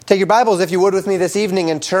Take your Bibles, if you would, with me this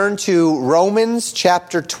evening and turn to Romans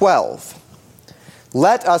chapter 12.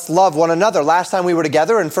 Let us love one another. Last time we were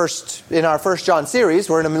together in our First John series,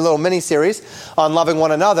 we're in a little mini-series on loving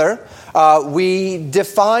one another, we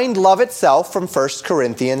defined love itself from 1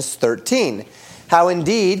 Corinthians 13. How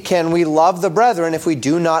indeed can we love the brethren if we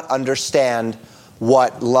do not understand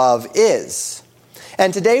what love is?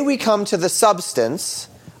 And today we come to the substance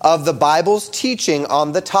of the Bible's teaching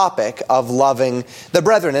on the topic of loving the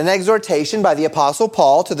brethren. An exhortation by the Apostle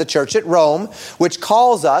Paul to the church at Rome, which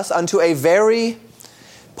calls us unto a very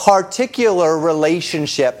particular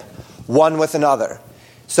relationship one with another.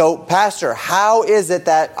 So, Pastor, how is it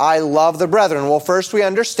that I love the brethren? Well, first we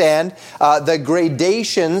understand the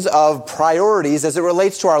gradations of priorities as it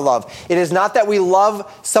relates to our love. It is not that we love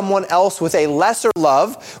someone else with a lesser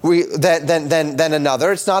love than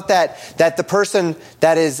another. It's not that the person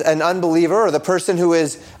that is an unbeliever or the person who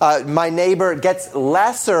is my neighbor gets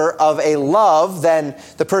lesser of a love than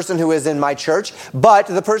the person who is in my church. But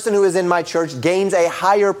the person who is in my church gains a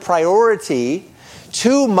higher priority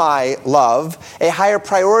to my love, a higher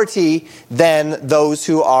priority than those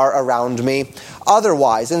who are around me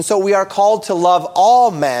otherwise. And so we are called to love all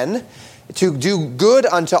men, to do good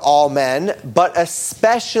unto all men, but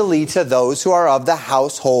especially to those who are of the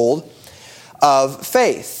household of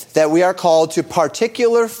faith. That we are called to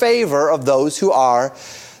particular favor of those who are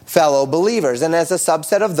fellow believers. And as a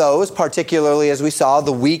subset of those, particularly as we saw,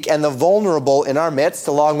 the weak and the vulnerable in our midst,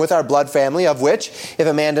 along with our blood family, of which, if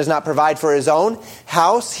a man does not provide for his own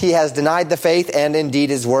house, he has denied the faith and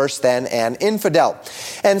indeed is worse than an infidel.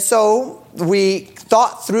 And so we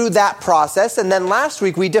thought through that process, and then last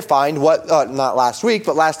week we defined not last week,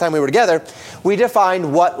 but last time we were together, we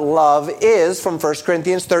defined what love is from 1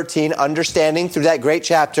 Corinthians 13, understanding through that great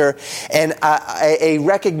chapter and a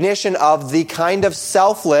recognition of the kind of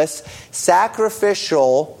selfless,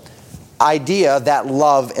 sacrificial idea that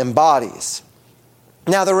love embodies.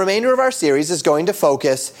 Now, the remainder of our series is going to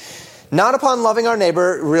focus not upon loving our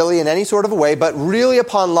neighbor really in any sort of a way, but really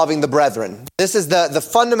upon loving the brethren. This is the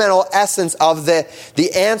fundamental essence of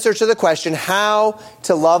the answer to the question, how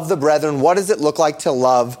to love the brethren. What does it look like to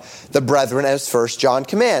love the brethren as 1 John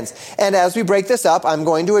commands? And as we break this up, I'm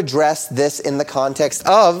going to address this in the context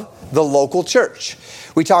of the local church.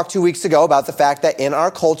 We talked 2 weeks ago about the fact that in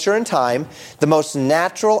our culture and time, the most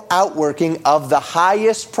natural outworking of the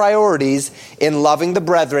highest priorities in loving the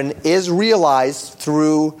brethren is realized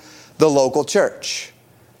through the local church.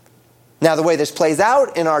 Now, the way this plays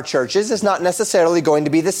out in our churches is not necessarily going to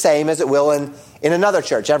be the same as it will in another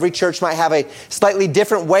church. Every church might have a slightly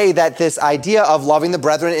different way that this idea of loving the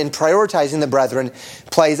brethren and prioritizing the brethren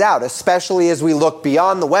plays out, especially as we look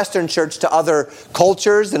beyond the Western church to other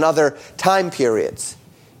cultures and other time periods,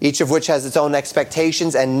 each of which has its own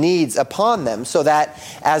expectations and needs upon them, so that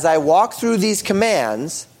as I walk through these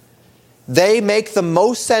commands, they make the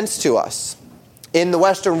most sense to us. In the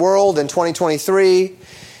Western world in 2023,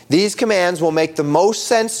 these commands will make the most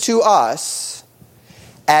sense to us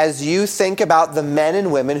as you think about the men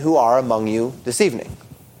and women who are among you this evening.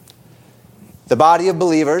 The body of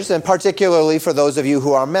believers, and particularly for those of you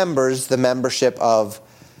who are members, the membership of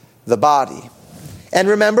the body. And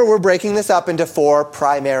remember, we're breaking this up into 4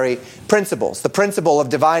 primary principles. The principle of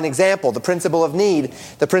divine example, the principle of need,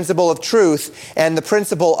 the principle of truth, and the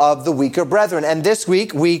principle of the weaker brethren. And this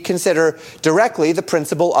week, we consider directly the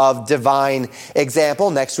principle of divine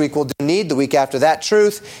example. Next week, we'll do need. The week after that,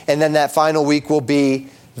 truth. And then that final week will be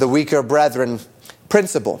the weaker brethren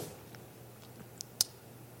principle.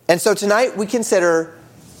 And so tonight, we consider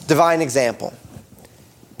divine example.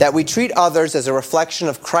 That we treat others as a reflection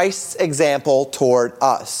of Christ's example toward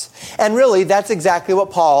us. And really, that's exactly what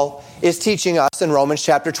Paul is teaching us in Romans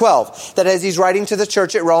chapter 12. That as he's writing to the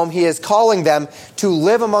church at Rome, he is calling them to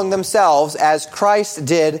live among themselves as Christ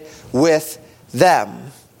did with them.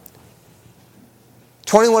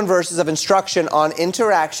 21 verses of instruction on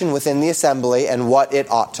interaction within the assembly and what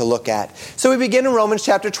it ought to look at. So we begin in Romans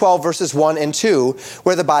chapter 12, verses 1 and 2,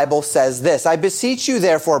 where the Bible says this: I beseech you,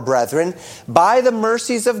 therefore, brethren, by the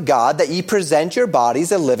mercies of God, that ye present your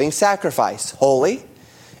bodies a living sacrifice, holy,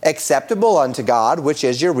 acceptable unto God, which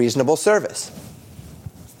is your reasonable service.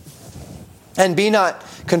 And be not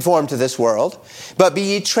conformed to this world, but be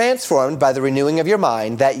ye transformed by the renewing of your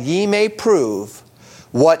mind, that ye may prove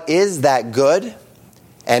what is that good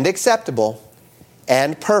and acceptable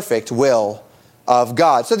and perfect will of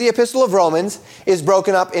God. So the Epistle of Romans is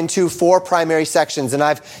broken up into 4 primary sections, and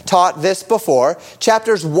I've taught this before.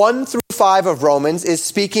 Chapters 1 through 5 of Romans is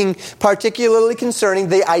speaking particularly concerning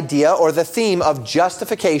the idea or the theme of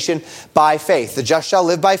justification by faith. The just shall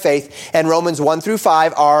live by faith, and Romans 1 through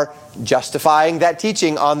 5 are justifying that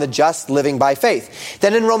teaching on the just living by faith.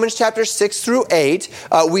 Then in Romans chapters 6 through 8,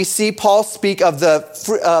 we see Paul speak of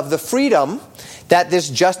the freedom that this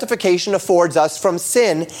justification affords us from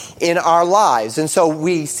sin in our lives. And so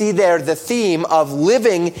we see there the theme of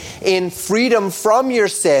living in freedom from your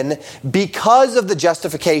sin because of the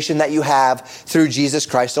justification that you have through Jesus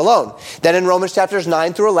Christ alone. Then in Romans chapters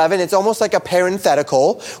 9 through 11, it's almost like a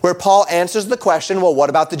parenthetical where Paul answers the question, well, what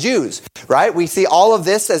about the Jews? Right? We see all of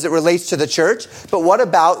this as it relates to the church, but what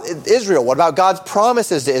about Israel? What about God's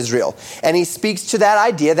promises to Israel? And he speaks to that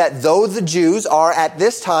idea that though the Jews are at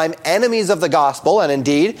this time enemies of the gospel, and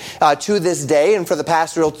indeed, to this day, and for the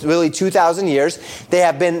past really 2,000 years, they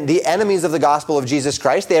have been the enemies of the gospel of Jesus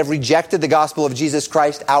Christ. They have rejected the gospel of Jesus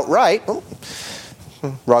Christ outright. Oh,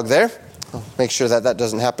 rug there. I'll make sure that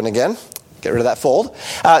doesn't happen again. Get rid of that fold.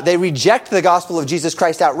 They reject the gospel of Jesus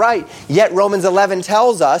Christ outright, yet Romans 11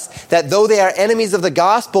 tells us that though they are enemies of the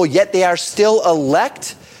gospel, yet they are still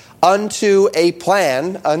elect unto a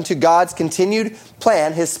plan, unto God's continued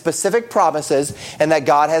plan, his specific promises, and that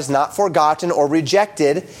God has not forgotten or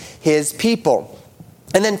rejected his people.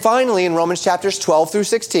 And then finally, in Romans chapters 12 through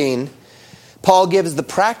 16, Paul gives the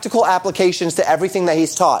practical applications to everything that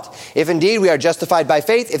he's taught. If indeed we are justified by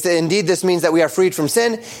faith, if indeed this means that we are freed from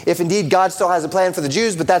sin, if indeed God still has a plan for the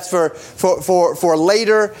Jews, but that's for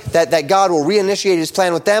later, that God will reinitiate his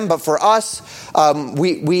plan with them, but for us,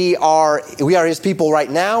 we are his people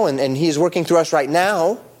right now, and he is working through us right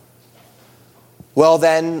now. Well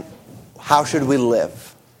then, how should we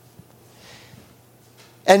live?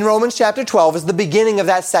 And Romans chapter 12 is the beginning of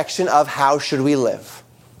that section of how should we live.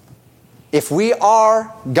 If we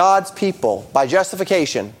are God's people by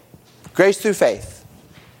justification, grace through faith,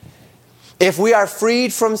 if we are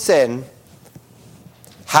freed from sin,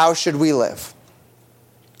 how should we live?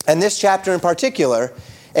 And this chapter in particular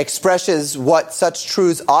expresses what such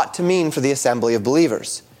truths ought to mean for the assembly of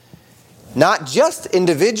believers. Not just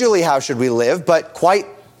individually how should we live, but quite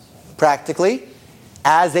practically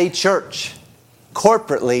as a church,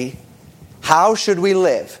 corporately, how should we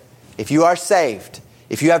live? If you are saved,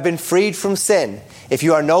 if you have been freed from sin, if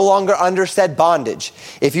you are no longer under said bondage,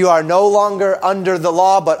 if you are no longer under the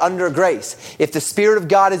law but under grace, if the Spirit of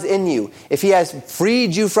God is in you, if he has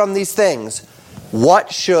freed you from these things,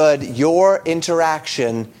 what should your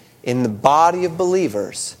interaction in the body of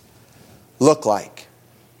believers look like?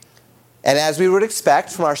 And as we would expect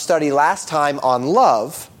from our study last time on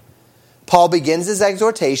love, Paul begins his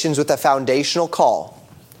exhortations with a foundational call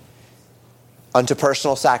unto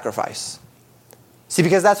personal sacrifice. See,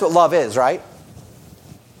 because that's what love is, right?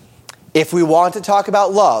 If we want to talk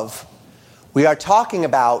about love, we are talking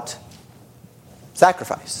about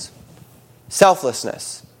sacrifice,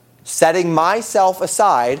 selflessness, setting myself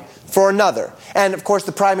aside for another. And of course,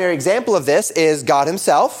 the primary example of this is God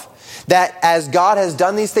himself, that as God has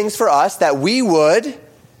done these things for us, that we would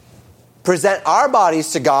present our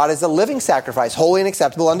bodies to God as a living sacrifice, holy and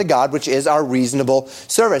acceptable unto God, which is our reasonable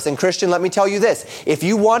service. And Christian, let me tell you this. If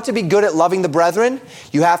you want to be good at loving the brethren,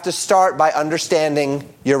 you have to start by understanding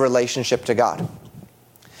your relationship to God.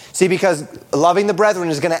 See, because loving the brethren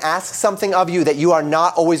is going to ask something of you that you are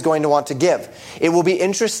not always going to want to give. It will be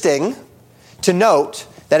interesting to note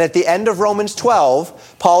that at the end of Romans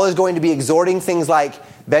 12, Paul is going to be exhorting things like,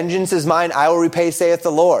 vengeance is mine, I will repay, saith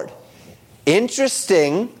the Lord.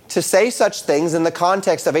 Interesting to say such things in the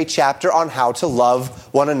context of a chapter on how to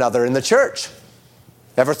love one another in the church.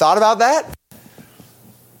 Ever thought about that?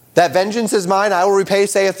 That vengeance is mine, I will repay,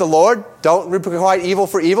 saith the Lord. Don't requite evil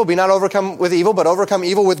for evil. Be not overcome with evil, but overcome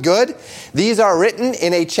evil with good. These are written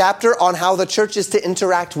in a chapter on how the church is to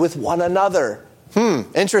interact with one another.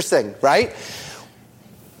 Interesting, right?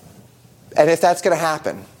 And if that's going to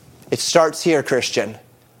happen, it starts here, Christian.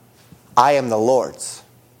 I am the Lord's.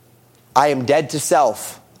 I am dead to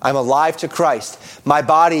self. I'm alive to Christ. My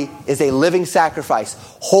body is a living sacrifice,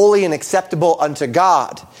 holy and acceptable unto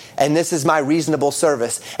God. And this is my reasonable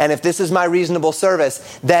service. And if this is my reasonable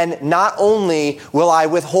service, then not only will I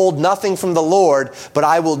withhold nothing from the Lord, but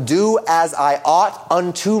I will do as I ought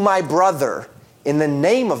unto my brother in the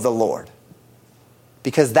name of the Lord.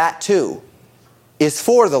 Because that too is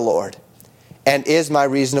for the Lord and is my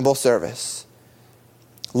reasonable service.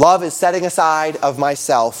 Love is setting aside of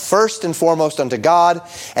myself first and foremost unto God,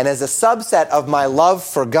 and as a subset of my love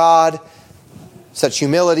for God, such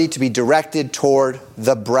humility to be directed toward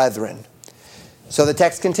the brethren. So the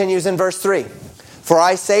text continues in verse 3. For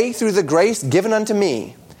I say through the grace given unto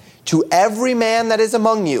me, to every man that is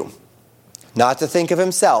among you, not to think of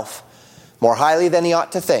himself more highly than he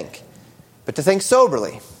ought to think, but to think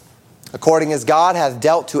soberly, according as God hath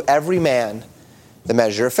dealt to every man the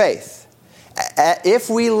measure of faith. If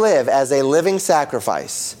we live as a living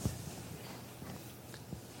sacrifice,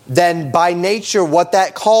 then by nature what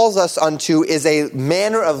that calls us unto is a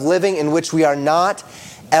manner of living in which we are not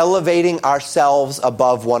elevating ourselves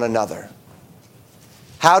above one another.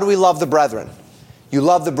 How do we love the brethren? You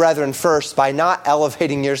love the brethren first by not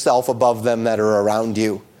elevating yourself above them that are around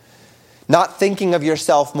you. Not thinking of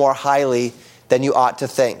yourself more highly than you ought to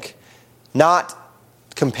think. Not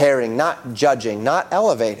comparing, not judging, not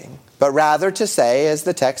elevating. But rather to say, as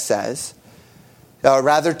the text says,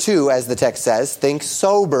 think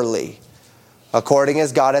soberly, according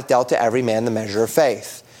as God hath dealt to every man the measure of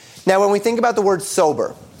faith. Now, when we think about the word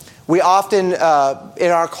sober, we often,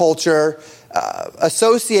 in our culture,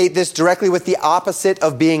 associate this directly with the opposite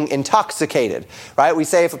of being intoxicated, right? We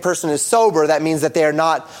say if a person is sober, that means that they are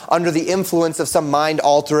not under the influence of some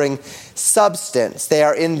mind-altering substance. They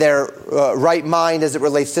are in their right mind as it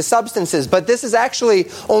relates to substances. But this is actually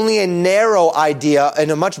only a narrow idea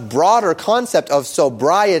and a much broader concept of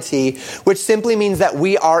sobriety, which simply means that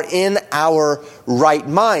we are in our right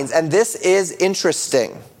minds. And this is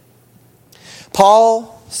interesting.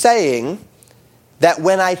 Paul saying that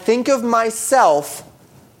when I think of myself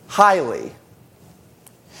highly,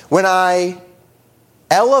 when I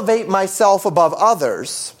elevate myself above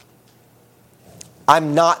others,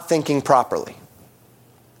 I'm not thinking properly.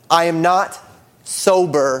 I am not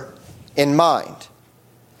sober in mind.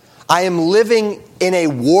 I am living in a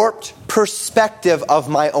warped perspective of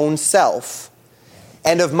my own self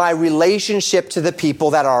and of my relationship to the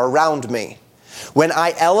people that are around me. When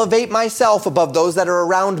I elevate myself above those that are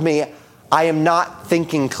around me, I am not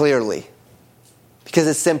thinking clearly because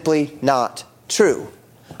it's simply not true.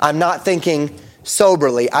 I'm not thinking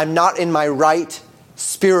soberly. I'm not in my right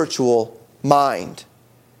spiritual mind.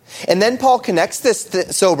 And then Paul connects this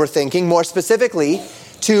sober thinking more specifically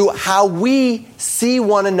to how we see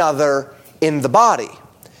one another in the body.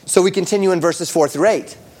 So we continue in verses 4 through 8.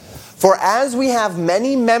 For as we have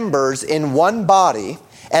many members in one body,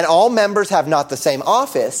 and all members have not the same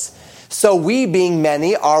office, so we, being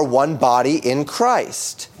many, are one body in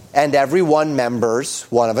Christ, and every one members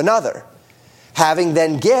one of another. Having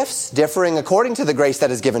then gifts differing according to the grace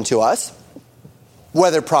that is given to us,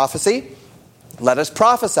 whether prophecy, let us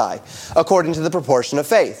prophesy according to the proportion of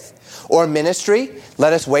faith. Or ministry,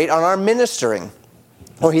 let us wait on our ministering.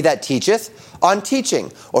 Or he that teacheth, on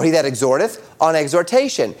teaching. Or he that exhorteth, on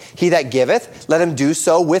exhortation. He that giveth, let him do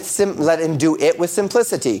it with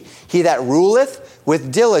simplicity. He that ruleth,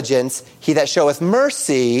 with diligence. He that showeth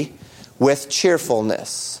mercy, with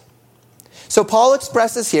cheerfulness. So Paul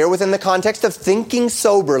expresses here, within the context of thinking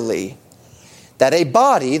soberly, that a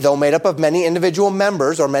body, though made up of many individual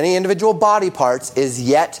members or many individual body parts, is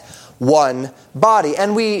yet one body.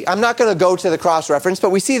 And I'm not going to go to the cross-reference, but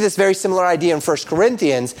we see this very similar idea in 1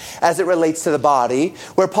 Corinthians as it relates to the body,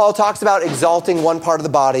 where Paul talks about exalting one part of the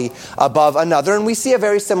body above another. And we see a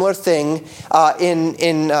very similar thing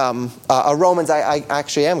in Romans. I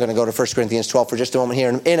actually am going to go to 1 Corinthians 12 for just a moment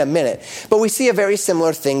here in a minute. But we see a very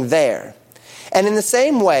similar thing there. And in the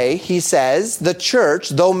same way, he says, the church,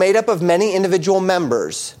 though made up of many individual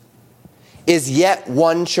members, is yet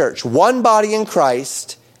one church, one body in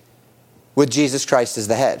Christ, with Jesus Christ as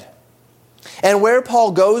the head. And where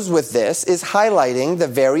Paul goes with this is highlighting the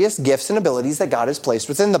various gifts and abilities that God has placed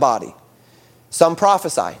within the body. Some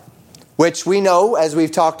prophesy, which we know, as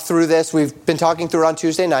we've talked through this, we've been talking through on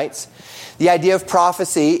Tuesday nights. The idea of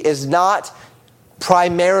prophecy is not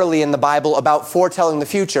primarily in the Bible about foretelling the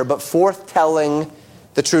future, but foretelling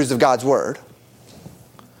the truths of God's word.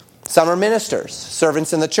 Some are ministers,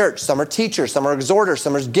 servants in the church. Some are teachers. Some are exhorters.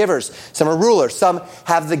 Some are givers. Some are rulers. Some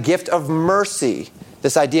have the gift of mercy,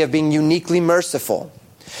 this idea of being uniquely merciful.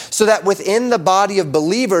 So that within the body of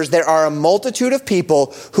believers, there are a multitude of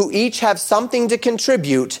people who each have something to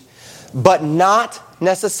contribute, but not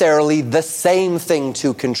necessarily the same thing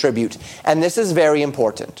to contribute. And this is very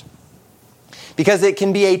important, because it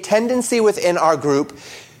can be a tendency within our group,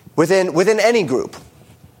 within any group,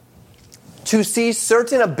 to see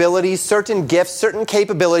certain abilities, certain gifts, certain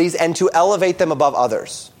capabilities, and to elevate them above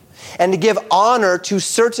others. And to give honor to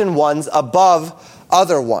certain ones above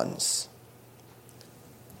other ones.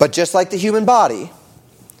 But just like the human body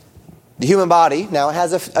now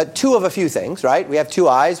has two of a few things, right? We have two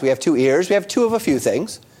eyes, we have two ears, we have two of a few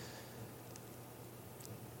things.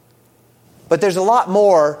 But there's a lot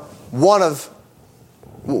more one of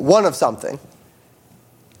something.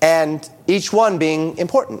 and each one being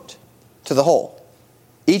important to the whole.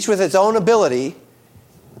 Each with its own ability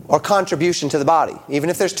or contribution to the body. Even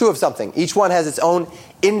if there's two of something, each one has its own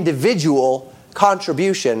individual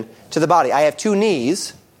contribution to the body. I have two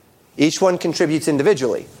knees. Each one contributes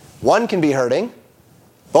individually. One can be hurting.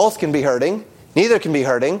 Both can be hurting. Neither can be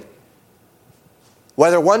hurting.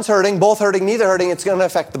 Whether one's hurting, both hurting, neither hurting, it's going to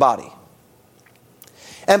affect the body.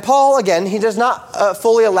 And Paul, again, he does not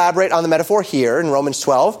fully elaborate on the metaphor here in Romans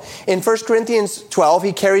 12. In 1 Corinthians 12,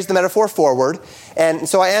 he carries the metaphor forward. And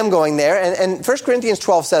so I am going there. And 1 Corinthians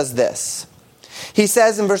 12 says this. He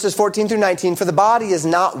says in verses 14 through 19, "For the body is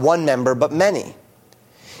not one member, but many.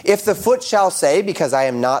 If the foot shall say, because I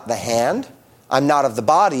am not the hand, I'm not of the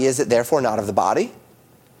body, is it therefore not of the body?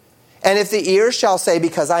 And if the ear shall say,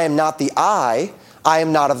 because I am not the eye, I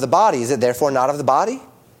am not of the body, is it therefore not of the body?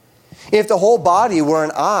 If the whole body were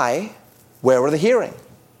an eye, where were the hearing?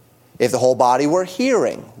 If the whole body were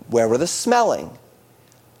hearing, where were the smelling?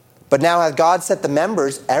 But now hath God set the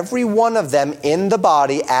members, every one of them, in the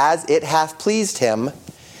body as it hath pleased him.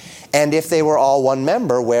 And if they were all one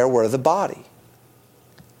member, where were the body?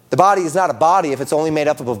 The body is not a body if it's only made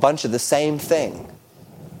up of a bunch of the same thing.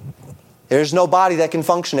 There's no body that can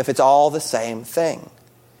function if it's all the same thing.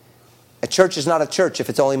 A church is not a church if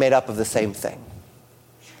it's only made up of the same thing.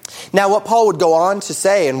 Now, what Paul would go on to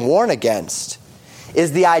say and warn against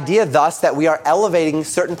is the idea thus that we are elevating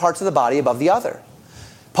certain parts of the body above the other.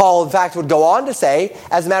 Paul, in fact, would go on to say,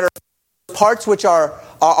 as a matter of fact, parts which are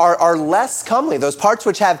less comely, those parts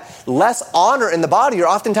which have less honor in the body are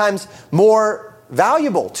oftentimes more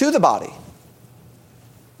valuable to the body.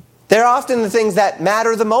 They're often the things that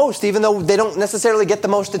matter the most, even though they don't necessarily get the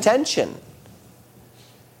most attention.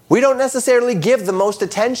 We don't necessarily give the most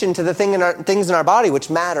attention to the things in our body which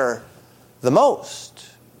matter the most,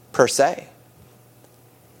 per se.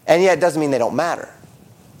 And yet it doesn't mean they don't matter.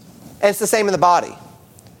 And it's the same in the body.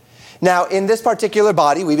 Now, in this particular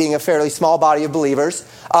body, we being a fairly small body of believers,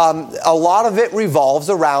 a lot of it revolves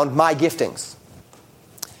around my giftings.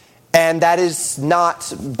 And that is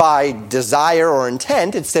not by desire or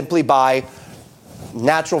intent. It's simply by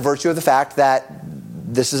natural virtue of the fact that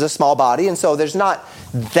this is a small body, and so there's not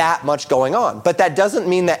that much going on. But that doesn't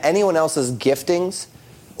mean that anyone else's giftings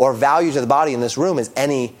or value to the body in this room is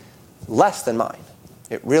any less than mine.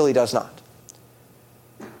 It really does not.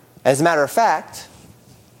 As a matter of fact,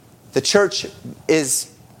 the church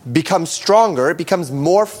becomes stronger, it becomes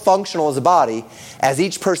more functional as a body as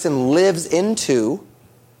each person lives into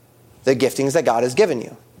the giftings that God has given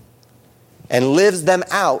you and lives them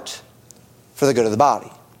out for the good of the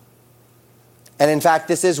body. And in fact,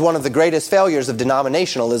 this is one of the greatest failures of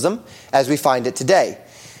denominationalism as we find it today.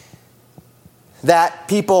 That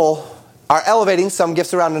people are elevating some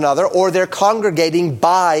gifts around another, or they're congregating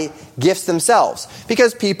by gifts themselves.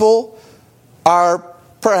 Because people are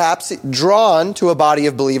perhaps drawn to a body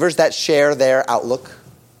of believers that share their outlook,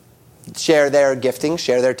 share their gifting,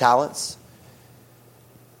 share their talents.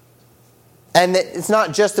 And it's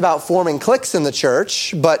not just about forming cliques in the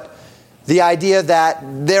church, but the idea that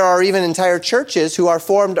there are even entire churches who are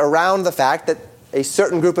formed around the fact that a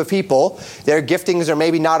certain group of people, their giftings are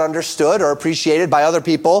maybe not understood or appreciated by other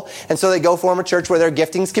people, and so they go form a church where their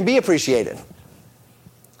giftings can be appreciated.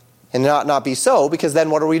 And not be so, because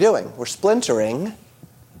then what are we doing? We're splintering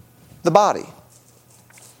the body.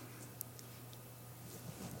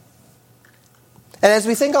 And as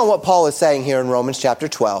we think on what Paul is saying here in Romans chapter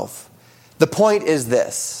 12, the point is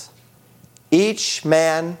this: each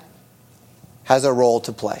man has a role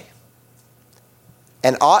to play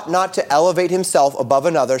and ought not to elevate himself above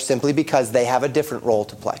another simply because they have a different role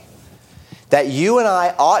to play. That you and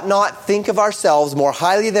I ought not think of ourselves more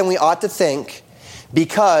highly than we ought to think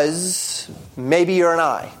because maybe you're an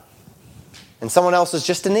eye and someone else is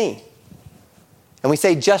just a knee. And we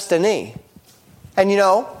say just a knee. And you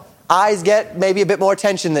know, eyes get maybe a bit more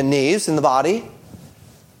attention than knees in the body.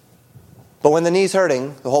 But when the knee's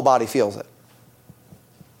hurting, the whole body feels it.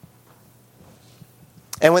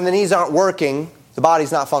 And when the knees aren't working, the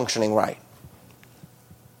body's not functioning right.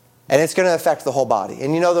 And it's going to affect the whole body.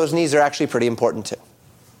 And you know those knees are actually pretty important too.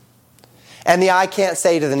 And the eye can't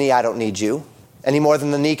say to the knee, I don't need you, any more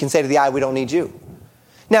than the knee can say to the eye, we don't need you.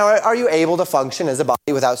 Now, are you able to function as a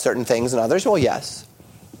body without certain things and others? Well, yes.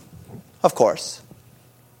 Of course.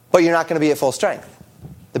 But you're not going to be at full strength.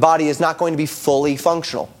 The body is not going to be fully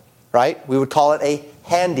functional, right? We would call it a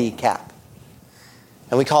handicap.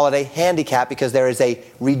 And we call it a handicap because there is a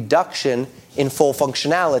reduction in full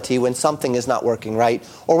functionality when something is not working right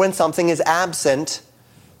or when something is absent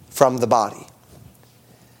from the body.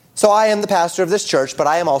 So I am the pastor of this church, but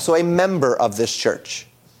I am also a member of this church.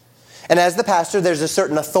 And as the pastor, there's a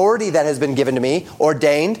certain authority that has been given to me,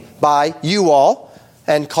 ordained by you all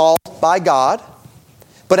and called by God.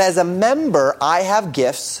 But as a member, I have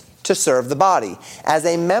gifts to serve the body. As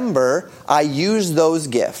a member, I use those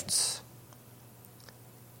gifts.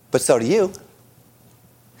 But so do you.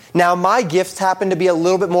 Now, my gifts happen to be a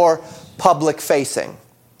little bit more public-facing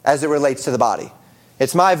as it relates to the body.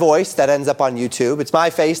 It's my voice that ends up on YouTube. It's my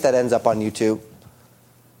face that ends up on YouTube.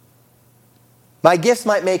 My gifts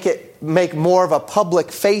might make more of a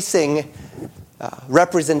public-facing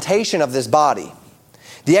representation of this body.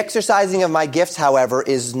 The exercising of my gifts, however,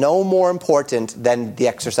 is no more important than the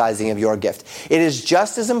exercising of your gift. It is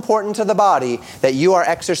just as important to the body that you are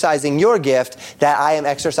exercising your gift, that I am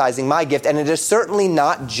exercising my gift. And it is certainly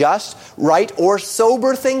not just right or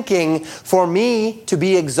sober thinking for me to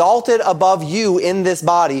be exalted above you in this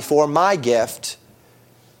body for my gift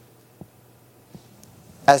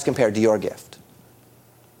as compared to your gift.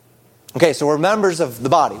 Okay, so we're members of the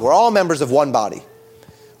body. We're all members of one body.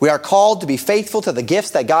 We are called to be faithful to the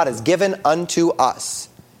gifts that God has given unto us.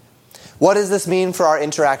 What does this mean for our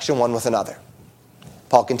interaction one with another?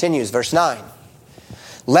 Paul continues, verse 9.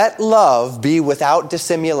 Let love be without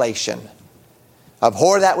dissimulation.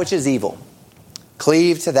 Abhor that which is evil.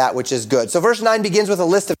 Cleave to that which is good. So verse 9 begins with a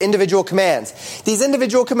list of individual commands. These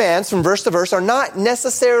individual commands from verse to verse are not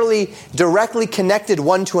necessarily directly connected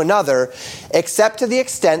one to another, except to the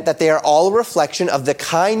extent that they are all a reflection of the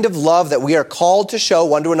kind of love that we are called to show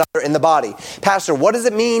one to another in the body. Pastor, what does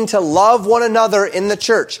it mean to love one another in the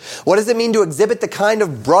church? What does it mean to exhibit the kind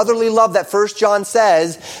of brotherly love that 1 John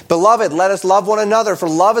says, Beloved, let us love one another, for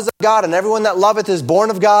love is of God, and everyone that loveth is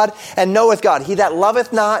born of God and knoweth God. He that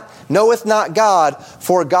loveth not, knoweth not God,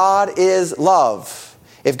 for God is love.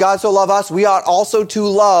 If God so loved us, we ought also to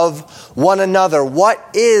love one another. What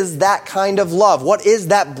is that kind of love? What is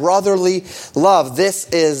that brotherly love? This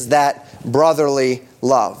is that brotherly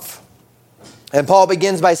love. And Paul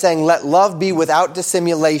begins by saying, let love be without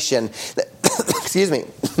dissimulation. Excuse me.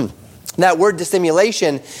 That word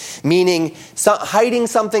dissimulation meaning hiding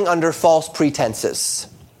something under false pretenses.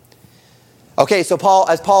 Okay, so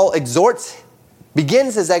as Paul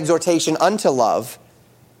begins his exhortation unto love,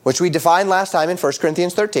 which we defined last time in 1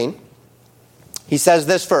 Corinthians 13, he says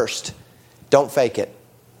this first: don't fake it.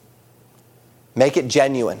 Make it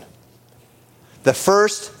genuine. The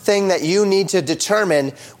first thing that you need to determine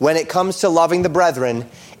when it comes to loving the brethren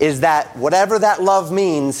is that whatever that love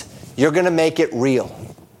means, you're going to make it real.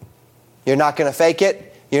 You're not going to fake it.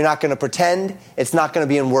 You're not going to pretend. It's not going to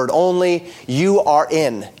be in word only. You are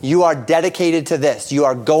in. You are dedicated to this. You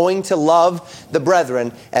are going to love the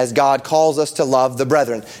brethren as God calls us to love the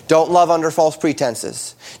brethren. Don't love under false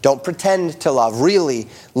pretenses. Don't pretend to love. Really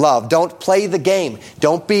love. Don't play the game.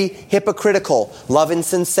 Don't be hypocritical. Love in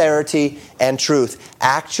sincerity and truth.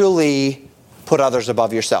 Actually put others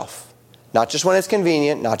above yourself. Not just when it's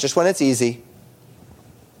convenient. Not just when it's easy.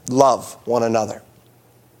 Love one another.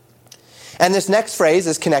 And this next phrase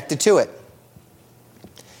is connected to it.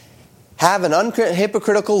 Have an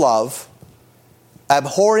unhypocritical love,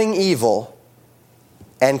 abhorring evil,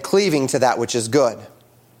 and cleaving to that which is good.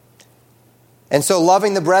 And so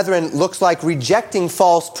loving the brethren looks like rejecting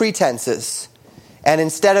false pretenses. And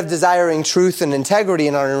instead of desiring truth and integrity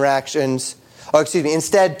in our interactions,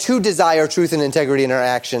 instead to desire truth and integrity in our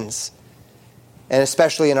actions, and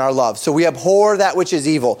especially in our love. So we abhor that which is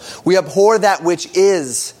evil. We abhor that which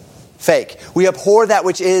is fake. We abhor that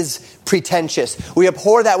which is pretentious. We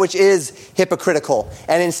abhor that which is hypocritical.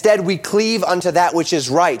 And instead we cleave unto that which is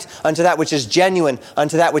right, unto that which is genuine,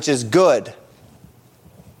 unto that which is good.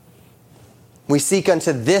 We seek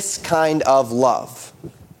unto this kind of love.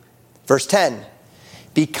 Verse 10,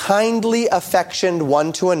 be kindly affectioned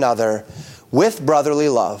one to another with brotherly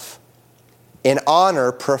love, in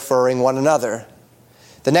honor preferring one another.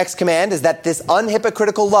 The next command is that this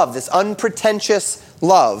unhypocritical love, this unpretentious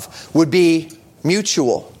love, would be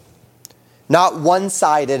mutual. Not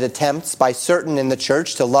one-sided attempts by certain in the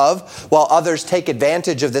church to love while others take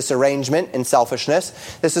advantage of this arrangement in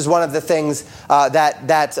selfishness. This is one of the things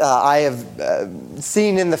that I have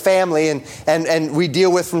seen in the family and we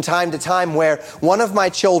deal with from time to time, where one of my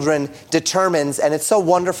children determines, and it's so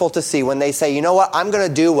wonderful to see when they say, you know what, I'm going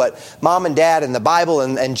to do what mom and dad and the Bible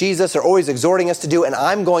and Jesus are always exhorting us to do, and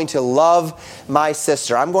I'm going to love my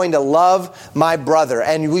sister. I'm going to love my brother.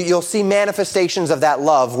 And you'll see manifestations of that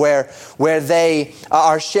love where they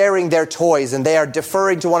are sharing their toys and they are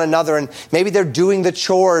deferring to one another, and maybe they're doing the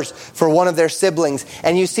chores for one of their siblings.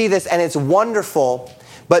 And you see this and it's wonderful,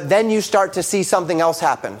 but then you start to see something else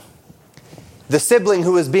happen. The sibling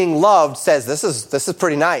who is being loved says, this is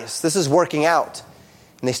pretty nice. This is working out.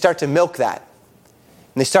 And they start to milk that.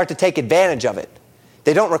 And they start to take advantage of it.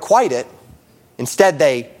 They don't requite it. Instead,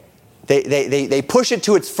 they push it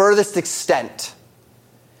to its furthest extent.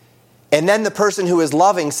 And then the person who is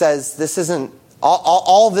loving says, this isn't,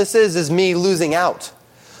 all this is me losing out.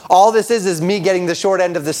 All this is me getting the short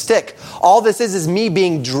end of the stick. All this is me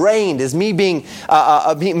being drained, is me being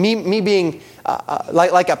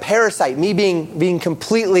like a parasite, me being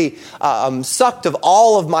completely sucked of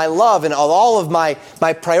all of my love and of all of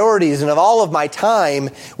my priorities and of all of my time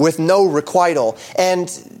with no requital. And,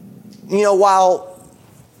 while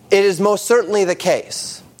it is most certainly the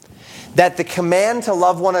case that the command to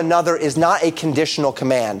love one another is not a conditional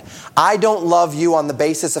command. I don't love you on the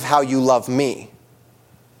basis of how you love me.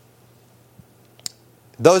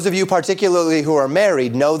 Those of you particularly who are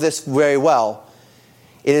married know this very well.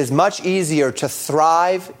 It is much easier to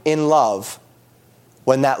thrive in love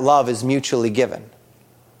when that love is mutually given.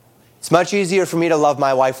 It's much easier for me to love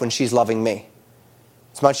my wife when she's loving me.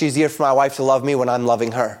 It's much easier for my wife to love me when I'm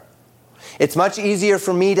loving her. It's much easier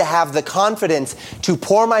for me to have the confidence to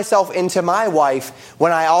pour myself into my wife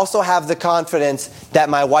when I also have the confidence that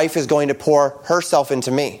my wife is going to pour herself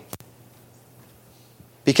into me.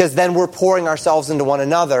 Because then we're pouring ourselves into one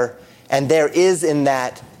another, and there is in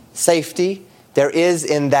that safety, there is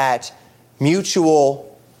in that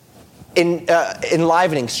mutual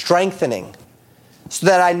enlivening, strengthening, so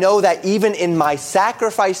that I know that even in my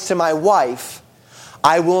sacrifice to my wife,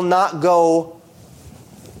 I will not go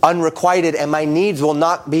unrequited, and my needs will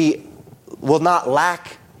not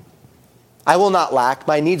lack. I will not lack.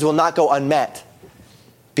 My needs will not go unmet,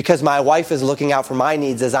 because my wife is looking out for my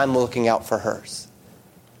needs as I'm looking out for hers.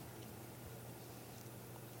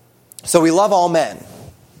 So we love all men.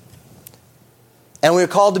 And we are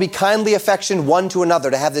called to be kindly affectioned one to another,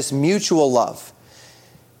 to have this mutual love.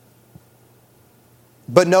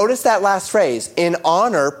 But notice that last phrase, in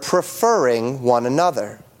honor, preferring one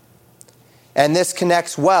another. And this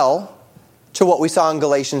connects well to what we saw in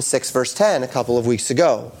Galatians 6, verse 10 a couple of weeks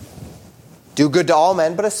ago. Do good to all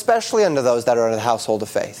men, but especially unto those that are in the household of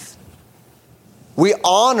faith. We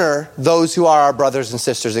honor those who are our brothers and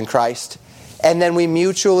sisters in Christ, and then we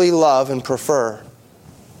mutually love and prefer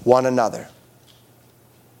one another.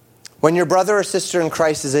 When your brother or sister in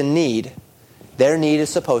Christ is in need, their need is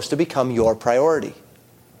supposed to become your priority.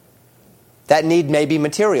 That need may be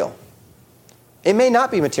material. It may not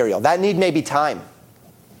be material. That need may be time.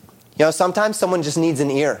 Sometimes someone just needs an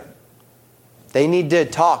ear. They need to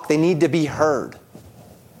talk. They need to be heard.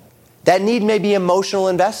 That need may be emotional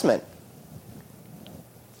investment.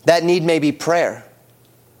 That need may be prayer.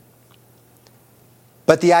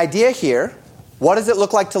 But the idea here, what does it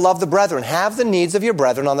look like to love the brethren? Have the needs of your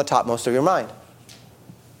brethren on the topmost of your mind.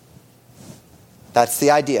 That's the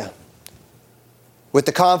idea. With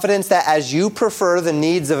the confidence that as you prefer the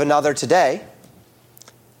needs of another today,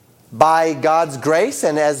 by God's grace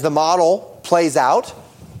and as the model plays out,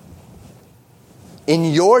 in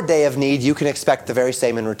your day of need, you can expect the very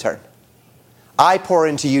same in return. I pour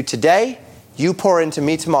into you today, you pour into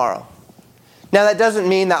me tomorrow. Now, that doesn't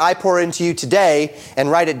mean that I pour into you today and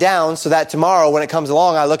write it down so that tomorrow when it comes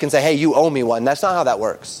along, I look and say, hey, you owe me one. That's not how that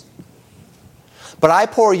works. But I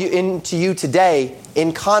pour into you today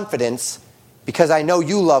in confidence because I know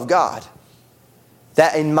you love God.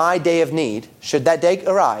 That in my day of need, should that day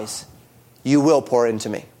arise, you will pour into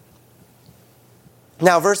me.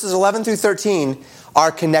 Now, verses 11 through 13 are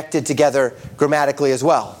connected together grammatically as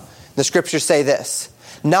well. The scriptures say this: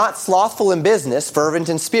 not slothful in business, fervent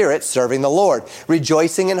in spirit, serving the Lord,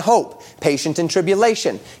 rejoicing in hope, patient in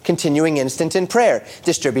tribulation, continuing instant in prayer,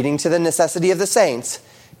 distributing to the necessity of the saints,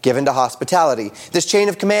 given to hospitality. This chain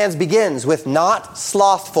of commands begins with not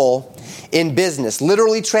slothful in business.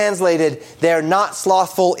 Literally translated, they're not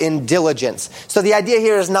slothful in diligence. So the idea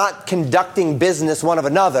here is not conducting business one of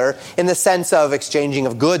another in the sense of exchanging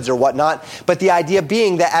of goods or whatnot, but the idea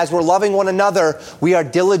being that as we're loving one another, we are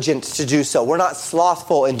diligent to do so. We're not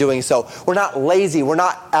slothful in doing so. We're not lazy. We're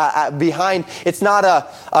not behind. It's not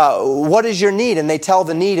what is your need? And they tell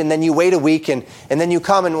the need, and then you wait a week, and then you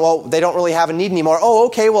come and, well, they don't really have a need anymore. Oh,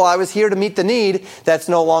 okay, well, I was here to meet the need. That's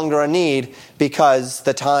no longer a need because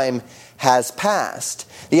the time has passed.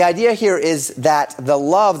 The idea here is that the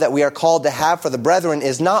love that we are called to have for the brethren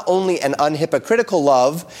is not only an unhypocritical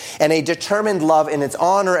love and a determined love in its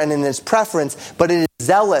honor and in its preference, but it is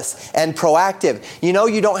zealous and proactive.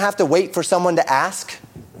 You don't have to wait for someone to ask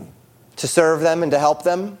to serve them and to help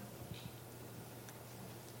them.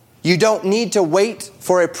 You don't need to wait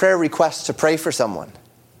for a prayer request to pray for someone.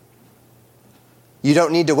 You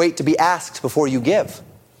don't need to wait to be asked before you give.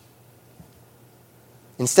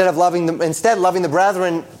 Instead, loving the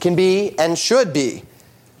brethren can be and should be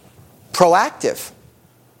proactive.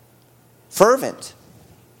 fervent.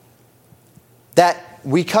 That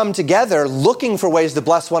we come together looking for ways to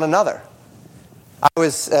bless one another. I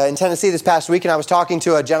was in Tennessee this past week, and I was talking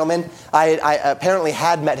to a gentleman. I apparently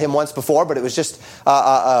had met him once before, but it was just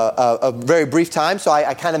a very brief time, so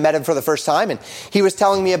I kind of met him for the first time. And he was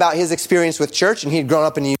telling me about his experience with church, and he had grown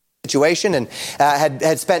up in a situation and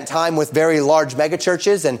had spent time with very large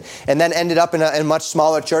megachurches and then ended up in a much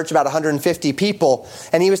smaller church, about 150 people.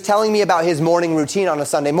 And he was telling me about his morning routine on a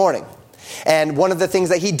Sunday morning. And one of the things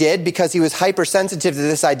that he did, because he was hypersensitive to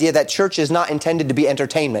this idea that church is not intended to be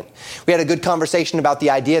entertainment. We had a good conversation about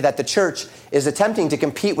the idea that the church is attempting to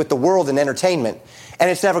compete with the world in entertainment. And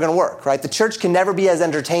it's never going to work, right? The church can never be as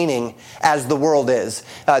entertaining as the world is.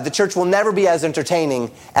 The church will never be as entertaining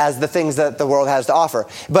as the things that the world has to offer.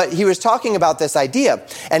 But he was talking about this idea,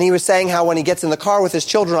 and he was saying how when he gets in the car with his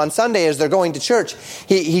children on Sunday as they're going to church,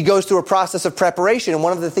 he goes through a process of preparation. And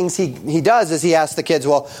one of the things he does is he asks the kids,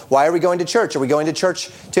 well, why are we going to church? Are we going to church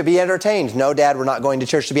to be entertained? No, Dad, we're not going to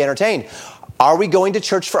church to be entertained. Are we going to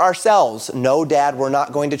church for ourselves? No, Dad, we're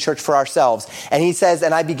not going to church for ourselves. And he says,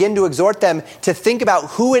 and I begin to exhort them to think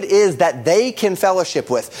about who it is that they can fellowship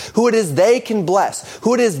with, who it is they can bless,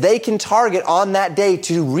 who it is they can target on that day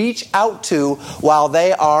to reach out to while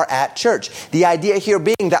they are at church. The idea here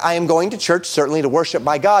being that I am going to church, certainly to worship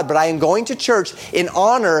my God, but I am going to church in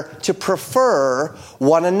honor to prefer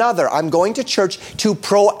one another. I'm going to church to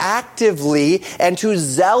proactively and to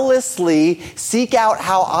zealously seek out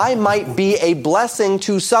how I might be a blessing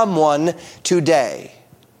to someone today.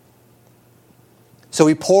 So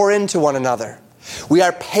we pour into one another. We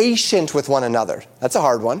are patient with one another. That's a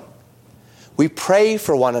hard one. We pray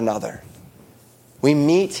for one another. We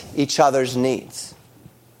meet each other's needs.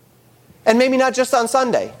 And maybe not just on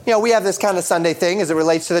Sunday. You know, we have this kind of Sunday thing as it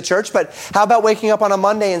relates to the church, but how about waking up on a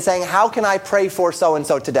Monday and saying, how can I pray for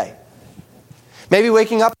so-and-so today? Maybe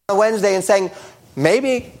waking up on a Wednesday and saying,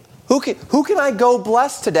 maybe who can I go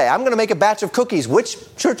bless today? I'm going to make a batch of cookies. Which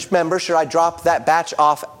church member should I drop that batch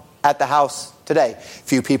off at the house today?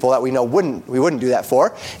 Few people that we know we wouldn't do that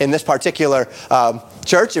for in this particular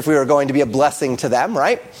church if we were going to be a blessing to them,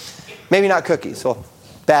 right? Maybe not cookies. Well,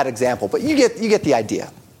 bad example, but you get the idea.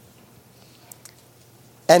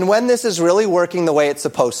 And when this is really working the way it's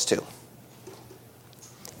supposed to,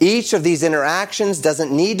 each of these interactions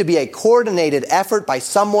doesn't need to be a coordinated effort by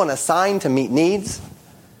someone assigned to meet needs,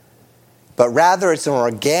 but rather it's an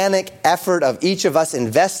organic effort of each of us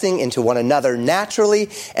investing into one another naturally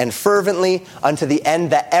and fervently unto the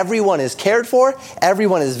end that everyone is cared for,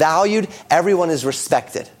 everyone is valued, everyone is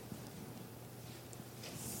respected.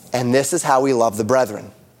 And this is how we love the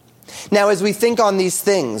brethren. Now, as we think on these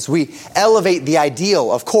things, we elevate the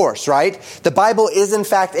ideal, of course, right? The Bible is, in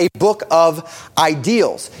fact, a book of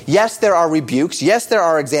ideals. Yes, there are rebukes. Yes, there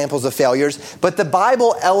are examples of failures. But the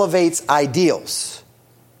Bible elevates ideals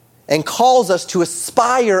and calls us to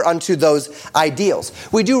aspire unto those ideals.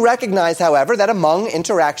 We do recognize, however, that among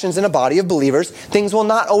interactions in a body of believers, things will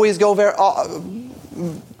not always go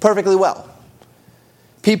perfectly well.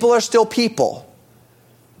 People are still people.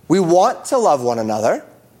 We want to love one another.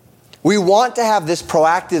 We want to have this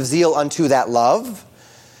proactive zeal unto that love,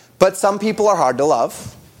 but some people are hard to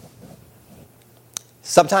love.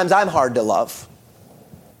 Sometimes I'm hard to love.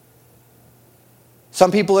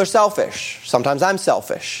 Some people are selfish. Sometimes I'm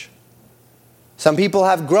selfish. Some people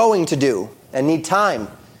have growing to do and need time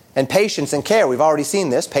and patience and care. We've already seen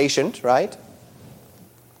this, patient, right?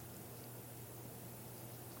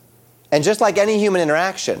 And just like any human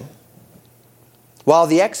interaction, while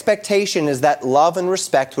the expectation is that love and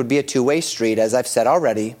respect would be a two-way street, as I've said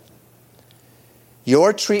already,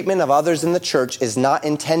 your treatment of others in the church is not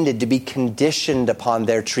intended to be conditioned upon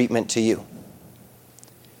their treatment to you.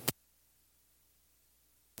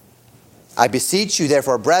 I beseech you,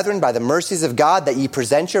 therefore, brethren, by the mercies of God, that ye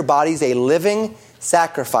present your bodies a living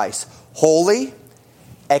sacrifice, holy,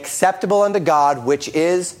 acceptable unto God, which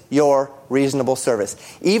is your reasonable service.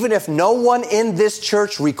 Even if no one in this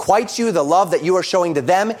church requites you the love that you are showing to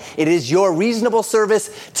them, it is your reasonable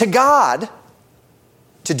service to God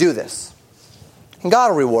to do this. And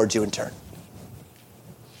God will reward you in turn.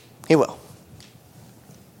 He will.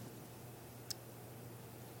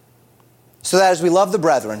 So that as we love the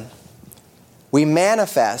brethren, we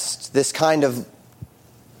manifest this kind of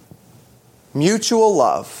mutual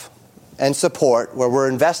love and support where we're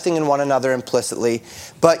investing in one another implicitly,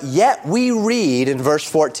 but yet we read in verse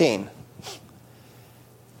 14,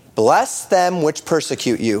 bless them which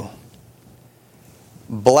persecute you,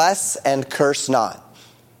 bless and curse not.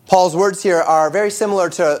 Paul's words here are very similar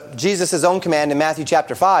to Jesus' own command in Matthew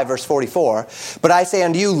chapter 5, verse 44. But I say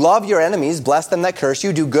unto you, love your enemies, bless them that curse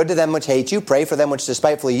you, do good to them which hate you, pray for them which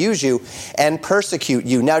despitefully use you and persecute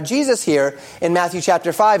you. Now Jesus here in Matthew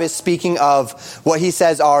chapter 5 is speaking of what he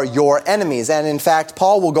says are your enemies. And in fact,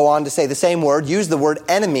 Paul will go on to say the same word, use the word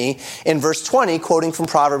enemy in verse 20, quoting from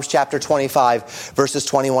Proverbs chapter 25, verses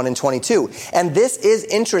 21 and 22. And this is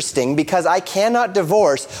interesting because I cannot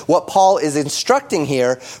divorce what Paul is instructing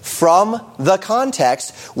here from the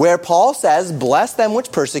context where Paul says, bless them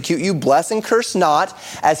which persecute you, bless and curse not,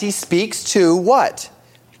 as he speaks to what?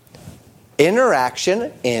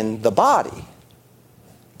 Interaction in the body.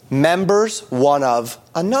 Members one of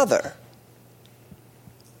another.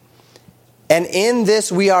 And in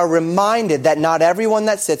this we are reminded that not everyone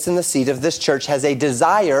that sits in the seat of this church has a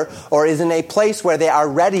desire or is in a place where they are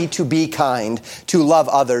ready to be kind, to love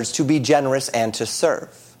others, to be generous, and to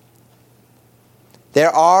serve. There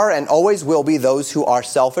are and always will be those who are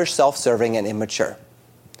selfish, self-serving, and immature.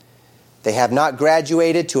 They have not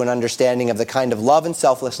graduated to an understanding of the kind of love and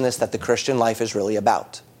selflessness that the Christian life is really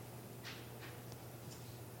about.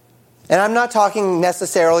 And I'm not talking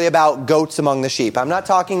necessarily about goats among the sheep. I'm not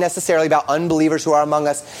talking necessarily about unbelievers who are among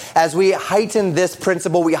us. As we heighten this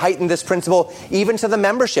principle, even to the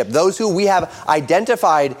membership. Those who we have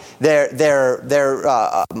identified them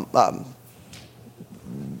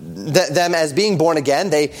as being born again,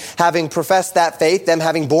 they having professed that faith, them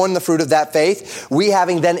having borne the fruit of that faith, we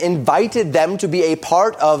having then invited them to be a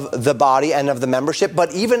part of the body and of the membership.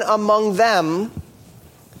 But even among them,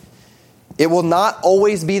 it will not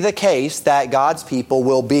always be the case that God's people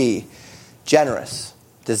will be generous,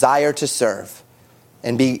 desire to serve,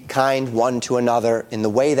 and be kind one to another in the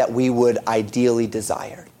way that we would ideally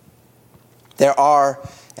desire. There are,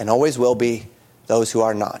 and always will be, those who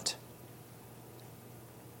are not.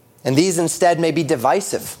 And these instead may be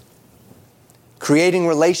divisive, creating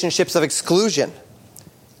relationships of exclusion,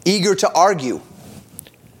 eager to argue,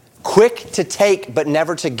 quick to take but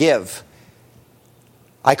never to give.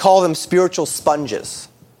 I call them spiritual sponges.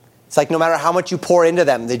 It's like no matter how much you pour into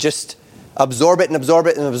them, they just absorb it and absorb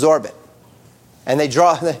it and absorb it. And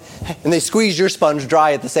they squeeze your sponge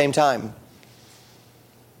dry at the same time.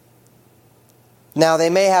 Now,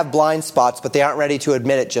 they may have blind spots, but they aren't ready to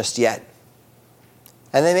admit it just yet.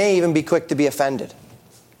 And they may even be quick to be offended.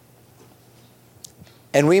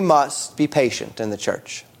 And we must be patient in the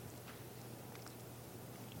church.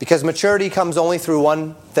 Because maturity comes only through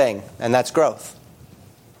one thing, and that's growth.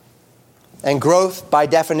 And growth, by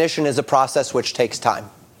definition, is a process which takes time.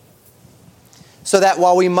 So that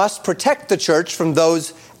while we must protect the church from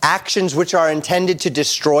those actions which are intended to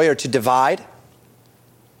destroy or to divide,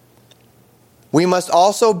 we must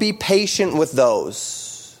also be patient with those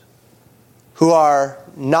who are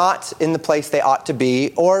not in the place they ought to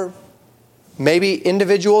be, or maybe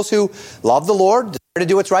individuals who love the Lord, desire to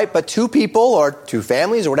do what's right, but two people or two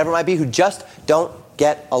families or whatever it might be who just don't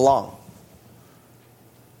get along.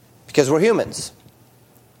 Because we're humans,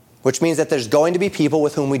 which means that there's going to be people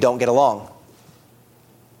with whom we don't get along.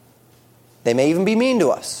 They may even be mean to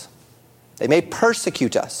us. They may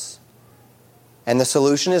persecute us. And the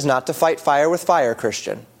solution is not to fight fire with fire,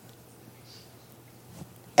 Christian.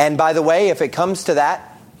 And by the way, if it comes to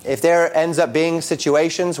that, if there ends up being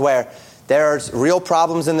situations where there's real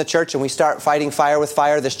problems in the church and we start fighting fire with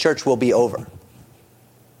fire, this church will be over.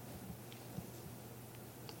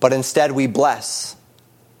 But instead we bless.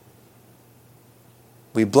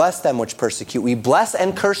 We bless them which persecute. We bless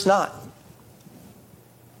and curse not.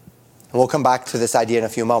 And we'll come back to this idea in a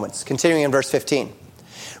few moments. Continuing in verse 15.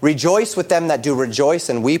 Rejoice with them that do rejoice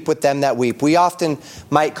and weep with them that weep. We often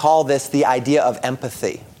might call this the idea of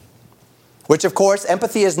empathy. Which, of course,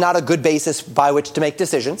 empathy is not a good basis by which to make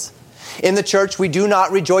decisions. In the church, we do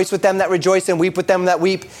not rejoice with them that rejoice and weep with them that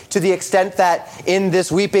weep to the extent that in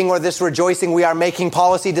this weeping or this rejoicing we are making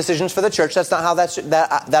policy decisions for the church. That's not how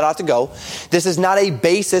that ought to go. This is not a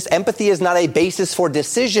basis. Empathy is not a basis for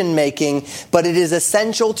decision making, but it is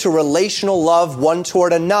essential to relational love one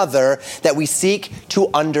toward another, that we seek to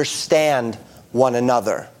understand one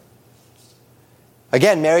another.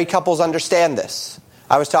 Again, married couples understand this.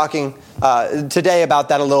 I was talking today about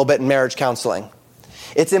that a little bit in marriage counseling.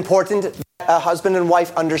 It's important that a husband and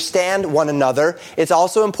wife understand one another. It's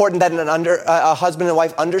also important that a husband and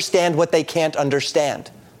wife understand what they can't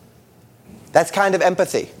understand. That's kind of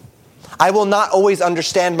empathy. I will not always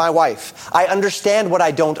understand my wife. I understand what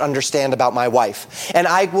I don't understand about my wife. And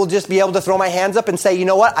I will just be able to throw my hands up and say, you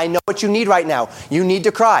know what? I know what you need right now. You need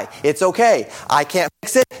to cry. It's okay. I can't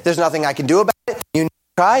fix it. There's nothing I can do about it. You need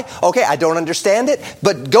to cry. Okay, I don't understand it,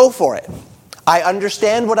 but go for it. I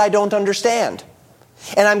understand what I don't understand.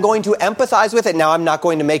 And I'm going to empathize with it. Now, I'm not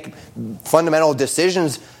going to make fundamental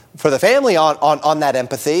decisions for the family on that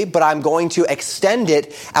empathy, but I'm going to extend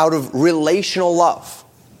it out of relational love.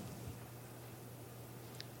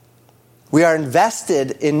 We are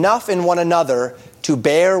invested enough in one another to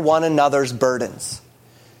bear one another's burdens,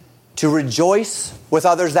 to rejoice with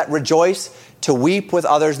others that rejoice, to weep with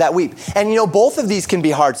others that weep. And both of these can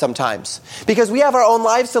be hard sometimes because we have our own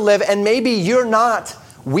lives to live, and maybe you're not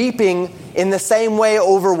weeping in the same way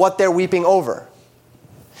over what they're weeping over.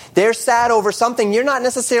 They're sad over something. You're not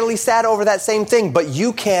necessarily sad over that same thing, but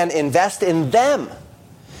you can invest in them.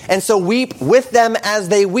 And so weep with them as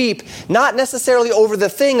they weep, not necessarily over the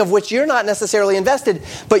thing of which you're not necessarily invested,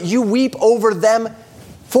 but you weep over them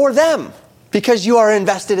for them because you are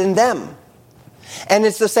invested in them. And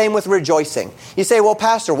it's the same with rejoicing. You say, well,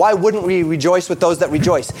 Pastor, why wouldn't we rejoice with those that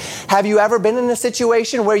rejoice? Have you ever been in a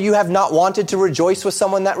situation where you have not wanted to rejoice with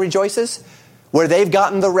someone that rejoices? Where they've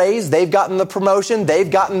gotten the raise, they've gotten the promotion, they've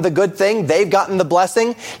gotten the good thing, they've gotten the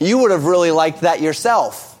blessing. You would have really liked that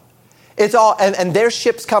yourself. It's all, and their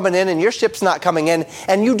ship's coming in and your ship's not coming in,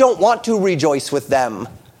 and you don't want to rejoice with them.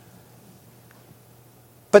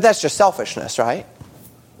 But that's just selfishness, right?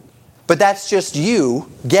 But that's just you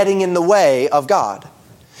getting in the way of God.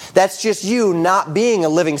 That's just you not being a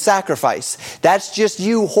living sacrifice. That's just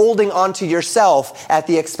you holding on to yourself at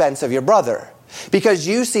the expense of your brother. Because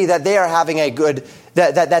you see that they are having a good,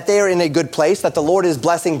 that they are in a good place, that the Lord is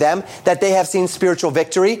blessing them, that they have seen spiritual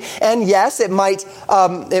victory. And yes, it might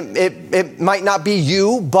not be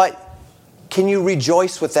you, but can you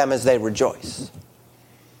rejoice with them as they rejoice?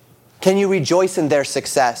 Can you rejoice in their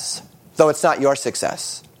success, though it's not your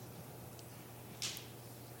success?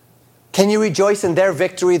 Can you rejoice in their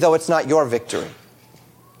victory, though it's not your victory?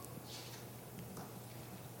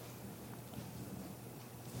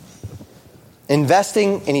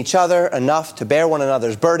 Investing in each other enough to bear one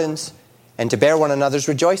another's burdens and to bear one another's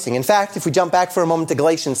rejoicing. In fact, if we jump back for a moment to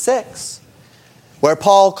Galatians 6, where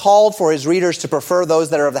Paul called for his readers to prefer those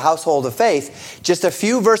that are of the household of faith, just a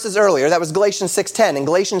few verses earlier, that was Galatians 6:10. In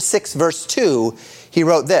Galatians 6 verse 2, he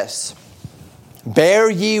wrote this: "Bear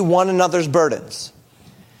ye one another's burdens,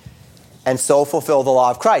 and so fulfill the law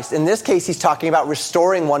of Christ." In this case, he's talking about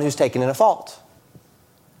restoring one who's taken in a fault.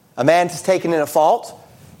 A man who's taken in a fault,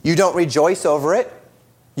 you don't rejoice over it.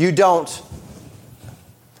 You don't,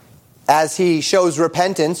 as he shows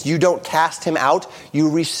repentance, you don't cast him out. You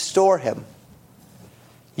restore him.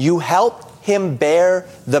 You help him bear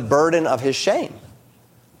the burden of his shame,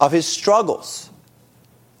 of his struggles,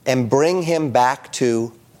 and bring him back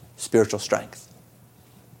to spiritual strength.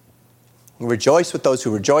 Rejoice with those who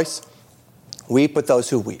rejoice. Weep with those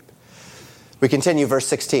who weep. We continue, verse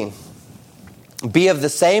 16. "Be of the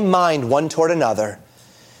same mind one toward another.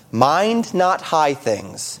 Mind not high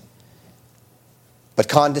things, but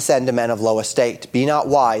condescend to men of low estate. Be not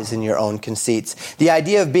wise in your own conceits." The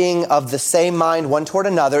idea of being of the same mind one toward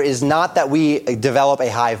another is not that we develop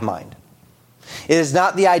a hive mind. It is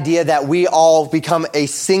not the idea that we all become a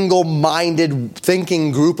single-minded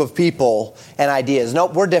thinking group of people and ideas.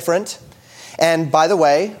 Nope, we're different. And by the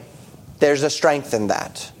way, there's a strength in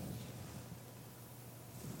that.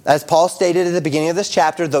 As Paul stated at the beginning of this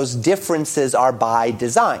chapter, those differences are by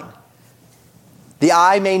design. The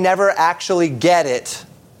eye may never actually get it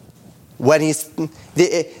when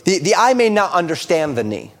the eye may not understand the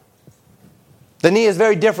knee. The knee is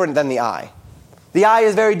very different than the eye. The eye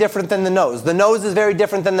is very different than the nose. The nose is very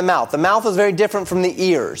different than the mouth. The mouth is very different from the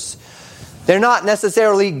ears. They're not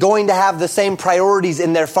necessarily going to have the same priorities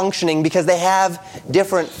in their functioning because they have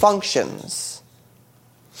different functions.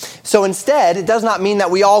 So instead, it does not mean that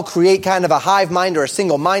we all create kind of a hive mind or a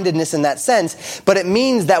single-mindedness in that sense, but it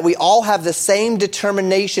means that we all have the same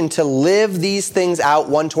determination to live these things out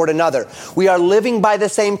one toward another. We are living by the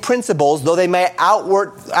same principles, though they may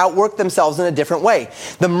outwork themselves in a different way.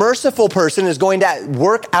 The merciful person is going to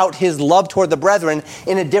work out his love toward the brethren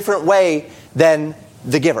in a different way than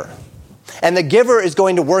the giver. And the giver is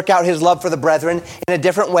going to work out his love for the brethren in a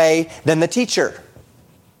different way than the teacher.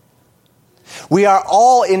 We are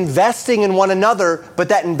all investing in one another, but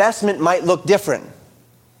that investment might look different.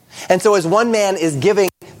 And so as one man is giving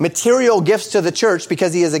material gifts to the church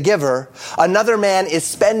because he is a giver, another man is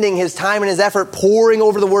spending his time and his effort poring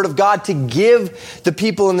over the Word of God to give the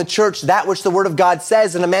people in the church that which the Word of God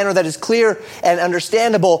says in a manner that is clear and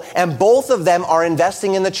understandable. And both of them are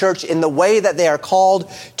investing in the church in the way that they are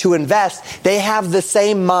called to invest. They have the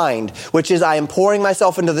same mind, which is I am pouring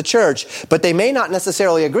myself into the church, but they may not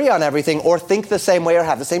necessarily agree on everything or think the same way or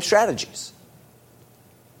have the same strategies.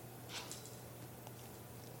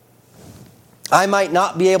 I might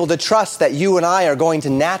not be able to trust that you and I are going to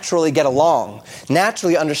naturally get along,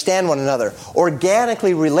 naturally understand one another,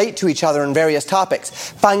 organically relate to each other in various topics,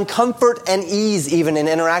 find comfort and ease even in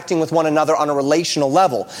interacting with one another on a relational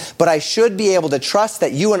level. But I should be able to trust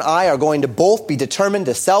that you and I are going to both be determined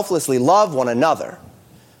to selflessly love one another.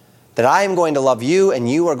 That I am going to love you and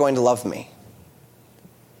you are going to love me.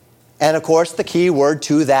 And of course, the key word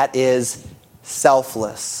to that is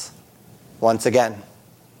selfless. Once again,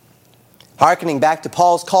 hearkening back to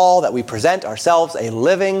Paul's call that we present ourselves a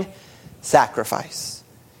living sacrifice.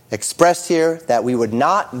 Expressed here that we would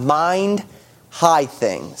not mind high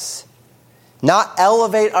things, not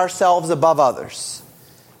elevate ourselves above others,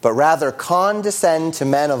 but rather condescend to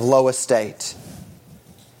men of low estate.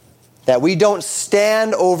 That we don't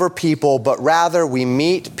stand over people, but rather we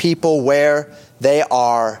meet people where they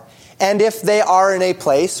are. And if they are in a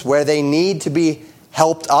place where they need to be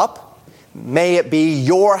helped up, may it be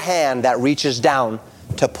your hand that reaches down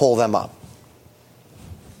to pull them up.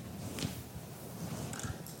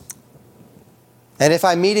 And if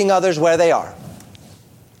I'm meeting others where they are,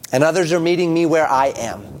 and others are meeting me where I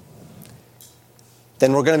am,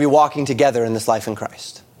 then we're going to be walking together in this life in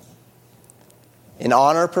Christ. In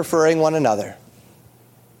honor, preferring one another.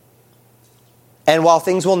 And while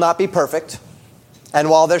things will not be perfect, and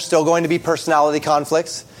while there's still going to be personality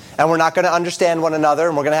conflicts, and we're not going to understand one another,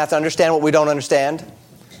 and we're going to have to understand what we don't understand,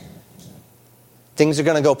 things are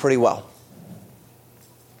going to go pretty well.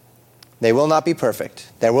 They will not be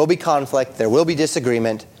perfect. There will be conflict. There will be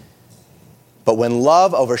disagreement. But when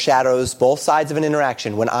love overshadows both sides of an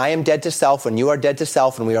interaction, when I am dead to self, when you are dead to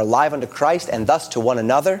self, and we are alive unto Christ and thus to one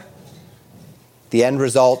another, the end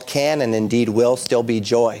result can and indeed will still be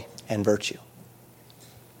joy and virtue.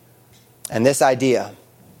 And this idea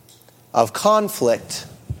of conflict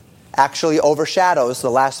actually overshadows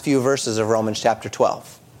the last few verses of Romans chapter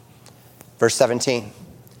 12. Verse 17.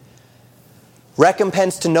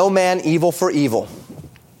 Recompense to no man evil for evil.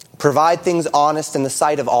 Provide things honest in the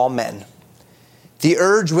sight of all men. The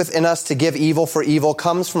urge within us to give evil for evil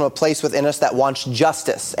comes from a place within us that wants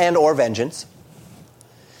justice and or vengeance.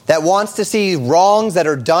 That wants to see wrongs that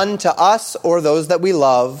are done to us or those that we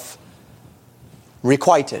love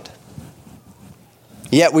requited.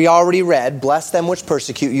 Yet we already read, bless them which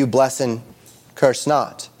persecute you, bless and curse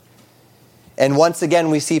not. And once again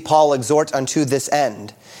we see Paul exhort unto this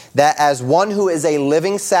end, that as one who is a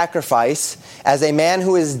living sacrifice, as a man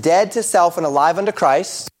who is dead to self and alive unto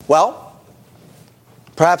Christ, well,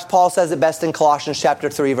 perhaps Paul says it best in Colossians chapter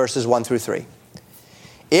 3, verses 1 through 3.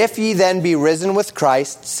 If ye then be risen with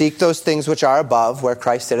Christ, seek those things which are above, where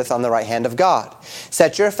Christ sitteth on the right hand of God.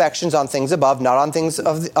 Set your affections on things above, not on things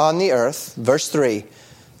on the earth. Verse 3,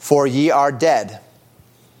 for ye are dead,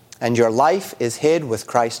 and your life is hid with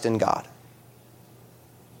Christ in God.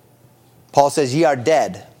 Paul says, ye are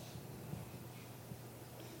dead.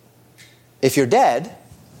 If you're dead,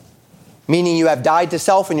 meaning you have died to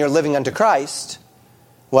self and you're living unto Christ,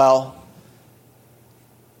 well,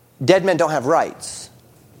 dead men don't have rights.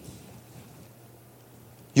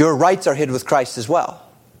 Your rights are hid with Christ as well.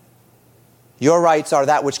 Your rights are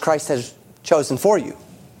that which Christ has chosen for you.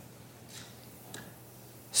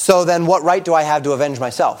 So then what right do I have to avenge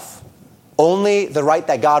myself? Only the right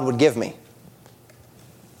that God would give me.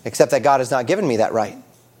 Except that God has not given me that right.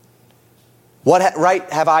 What right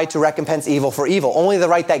have I to recompense evil for evil? Only the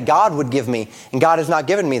right that God would give me, and God has not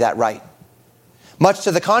given me that right. Much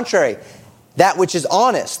to the contrary, that which is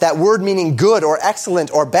honest, that word meaning good or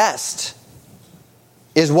excellent or best,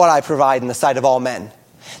 is what I provide in the sight of all men.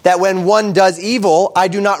 That when one does evil, I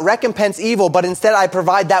do not recompense evil, but instead I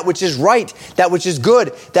provide that which is right, that which is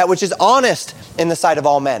good, that which is honest in the sight of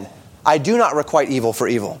all men. I do not requite evil for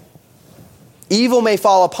evil. Evil may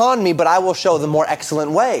fall upon me, but I will show the more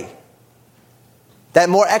excellent way. That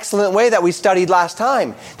more excellent way that we studied last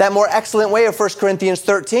time. That more excellent way of 1 Corinthians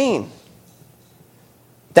 13.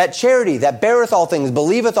 That charity that beareth all things,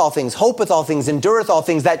 believeth all things, hopeth all things, endureth all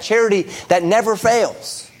things. That charity that never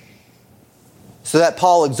fails. So that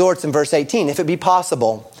Paul exhorts in verse 18, if it be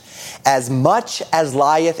possible, as much as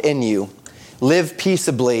lieth in you, live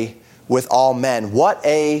peaceably with all men. What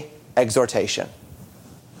a exhortation.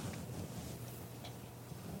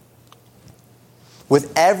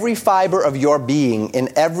 With every fiber of your being, in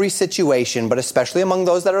every situation, but especially among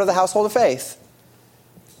those that are of the household of faith,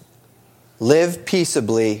 live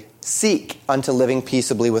peaceably, seek unto living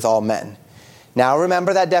peaceably with all men. Now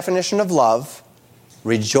remember that definition of love,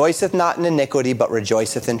 rejoiceth not in iniquity, but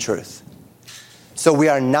rejoiceth in truth. So we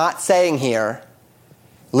are not saying here,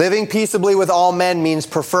 living peaceably with all men means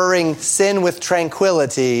preferring sin with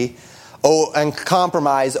tranquility and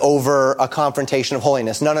compromise over a confrontation of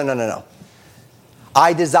holiness. No.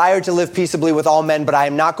 I desire to live peaceably with all men, but I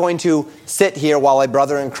am not going to sit here while a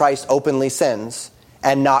brother in Christ openly sins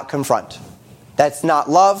and not confront. That's not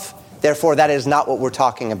love. Therefore, that is not what we're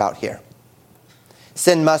talking about here.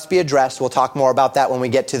 Sin must be addressed. We'll talk more about that when we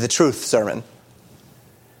get to the truth sermon.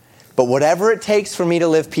 But whatever it takes for me to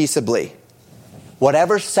live peaceably,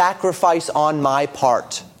 whatever sacrifice on my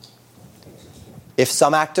part, if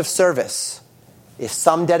some act of service, if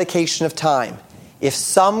some dedication of time, if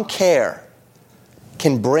some care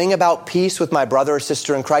can bring about peace with my brother or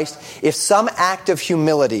sister in Christ, if some act of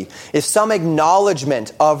humility, if some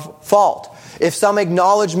acknowledgement of fault, if some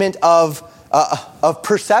acknowledgement of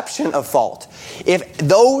perception of fault, if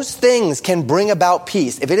those things can bring about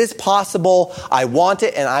peace, if it is possible, I want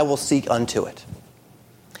it and I will seek unto it.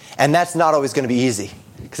 And that's not always going to be easy,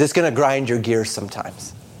 because it's going to grind your gears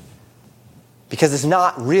sometimes. Because it's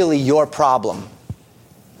not really your problem,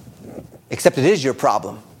 except it is your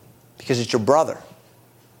problem, because it's your brother,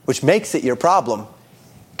 which makes it your problem.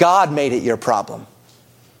 God made it your problem.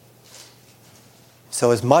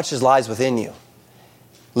 So as much as lies within you,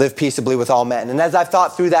 live peaceably with all men. And as I've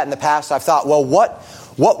thought through that in the past, I've thought, well, what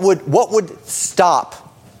would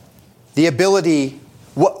stop the ability,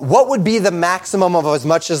 what would be the maximum of as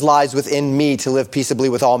much as lies within me to live peaceably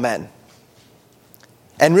with all men?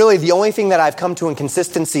 And really the only thing that I've come to in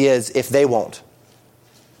consistency is if they won't.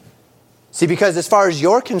 See, because as far as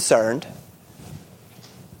you're concerned,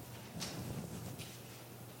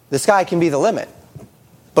 the sky can be the limit.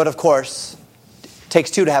 But of course, it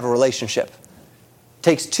takes two to have a relationship. It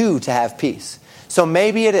takes two to have peace. So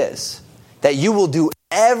maybe it is that you will do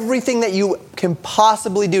everything that you can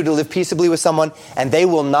possibly do to live peaceably with someone, and they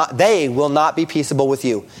will not be peaceable with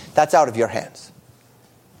you. That's out of your hands.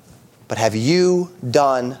 But have you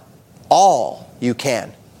done all you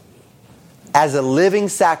can as a living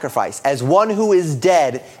sacrifice, as one who is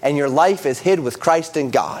dead and your life is hid with Christ in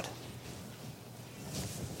God?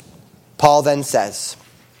 Paul then says,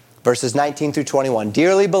 verses 19 through 21,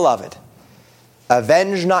 "Dearly beloved,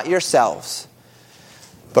 avenge not yourselves,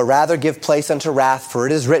 but rather give place unto wrath, for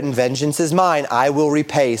it is written, Vengeance is mine, I will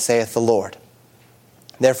repay, saith the Lord.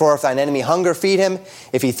 Therefore, if thine enemy hunger, feed him.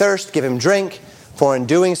 If he thirst, give him drink. For in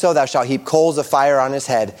doing so, thou shalt heap coals of fire on his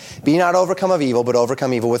head. Be not overcome of evil, but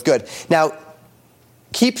overcome evil with good." Now,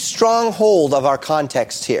 keep strong hold of our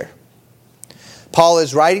context here. Paul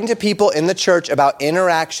is writing to people in the church about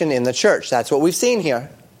interaction in the church. That's what we've seen here.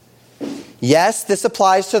 Yes, this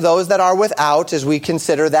applies to those that are without, as we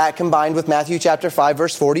consider that combined with Matthew chapter 5,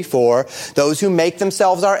 verse 44. Those who make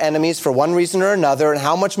themselves our enemies for one reason or another. And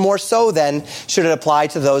how much more so then should it apply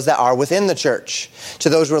to those that are within the church? To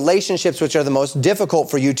those relationships which are the most difficult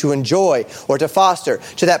for you to enjoy or to foster.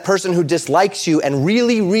 To that person who dislikes you and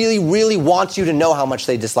really, really, really wants you to know how much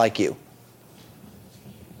they dislike you.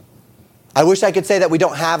 I wish I could say that we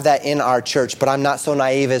don't have that in our church, but I'm not so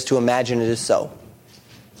naive as to imagine it is so.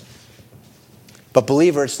 But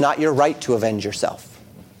believer, it's not your right to avenge yourself.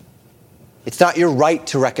 It's not your right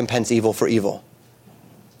to recompense evil for evil.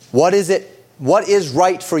 What is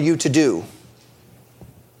right for you to do?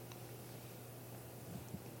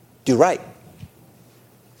 Do right.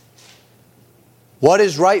 What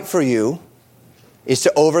is right for you is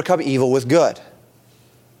to overcome evil with good.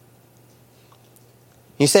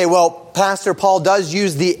 You say, well, Pastor, Paul does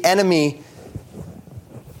use the enemy.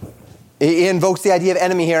 He invokes the idea of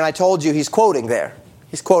enemy here, and I told you he's quoting there.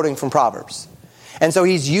 He's quoting from Proverbs. And so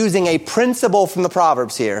he's using a principle from the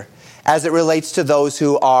Proverbs here as it relates to those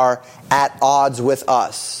who are at odds with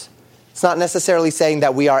us. It's not necessarily saying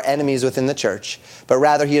that we are enemies within the church, but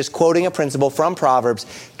rather he is quoting a principle from Proverbs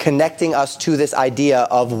connecting us to this idea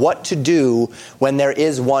of what to do when there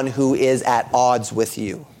is one who is at odds with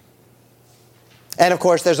you. And of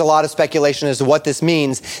course, there's a lot of speculation as to what this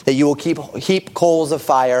means, that you will heap coals of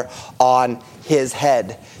fire on his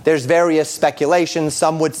head. There's various speculations.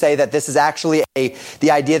 Some would say that this is actually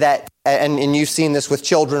the idea that, and you've seen this with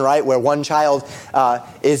children, right, where one child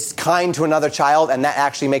is kind to another child, and that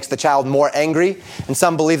actually makes the child more angry. And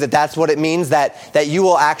some believe that that's what it means, that you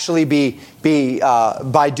will actually be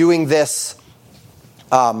by doing this,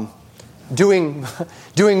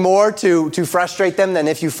 doing more to frustrate them than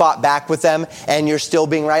if you fought back with them and you're still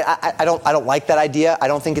being right. I don't like that idea. I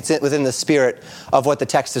don't think it's within the spirit of what the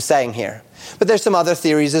text is saying here. But there's some other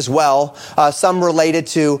theories as well. Some related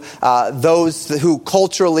to those who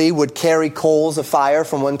culturally would carry coals of fire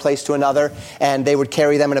from one place to another, and they would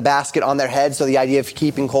carry them in a basket on their head. So the idea of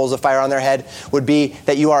keeping coals of fire on their head would be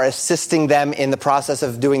that you are assisting them in the process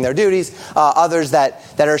of doing their duties. Others that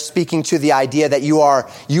are speaking to the idea that you are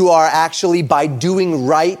actually, by doing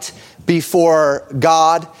right before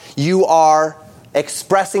God, you are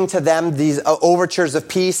expressing to them these overtures of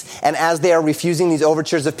peace, and as they are refusing these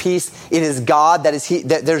overtures of peace, it is God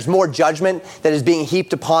that there's more judgment that is being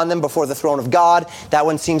heaped upon them before the throne of God. That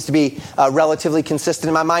one seems to be relatively consistent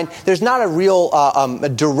in my mind. There's not a real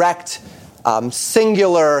direct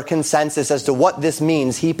singular consensus as to what this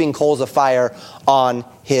means, heaping coals of fire on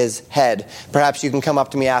his head. Perhaps you can come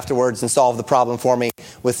up to me afterwards and solve the problem for me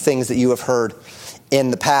with things that you have heard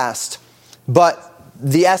in the past. But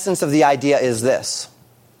the essence of the idea is this: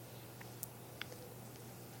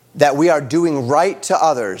 that we are doing right to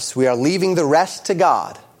others, we are leaving the rest to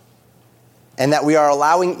God, and that we are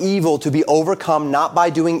allowing evil to be overcome not by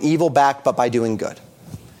doing evil back, but by doing good.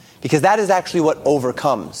 Because that is actually what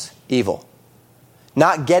overcomes evil.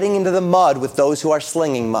 Not getting into the mud with those who are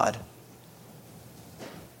slinging mud,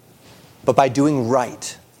 but by doing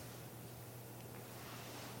right.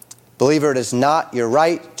 Believer, it is not your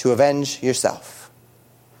right to avenge yourself.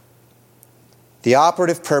 The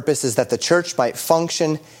operative purpose is that the church might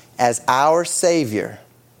function as our Savior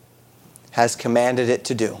has commanded it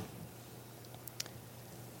to do.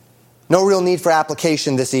 No real need for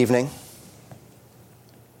application this evening,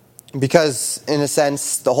 because, in a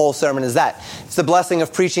sense, the whole sermon is that. It's the blessing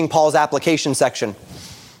of preaching Paul's application section.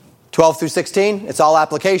 12 through 16, it's all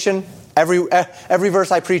application. Every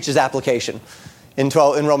verse I preach is application in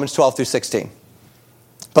Romans 12 through 16.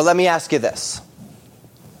 But let me ask you this.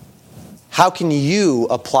 How can you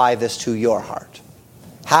apply this to your heart?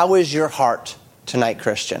 How is your heart tonight,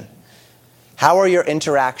 Christian? How are your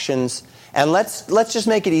interactions? And let's just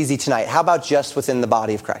make it easy tonight. How about just within the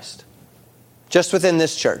body of Christ? Just within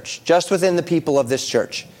this church. Just within the people of this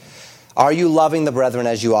church. Are you loving the brethren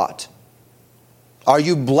as you ought? Are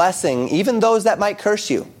you blessing even those that might curse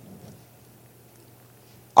you?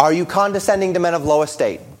 Are you condescending to men of low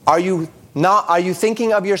estate? Are you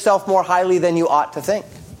thinking of yourself more highly than you ought to think?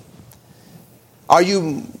 Are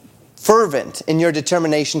you fervent in your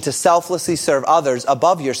determination to selflessly serve others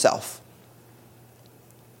above yourself?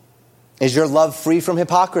 Is your love free from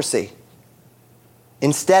hypocrisy?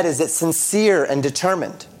 Instead, is it sincere and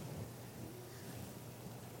determined?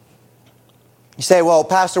 You say, well,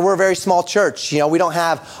 Pastor, we're a very small church. We don't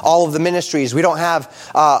have all of the ministries. We don't have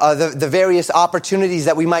the various opportunities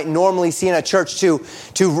that we might normally see in a church to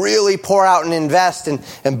really pour out and invest in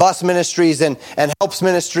bus ministries and helps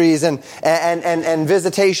ministries and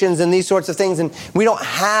visitations and these sorts of things. And we don't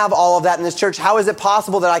have all of that in this church. How is it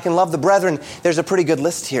possible that I can love the brethren? There's a pretty good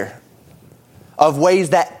list here of ways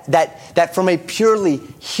that from a purely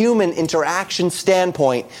human interaction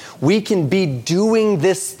standpoint, we can be doing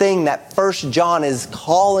this thing that 1 John is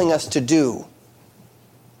calling us to do.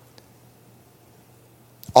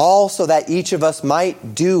 All so that each of us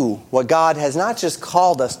might do what God has not just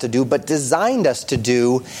called us to do, but designed us to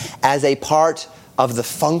do as a part of the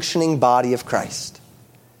functioning body of Christ.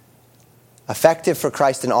 Effective for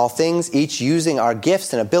Christ in all things, each using our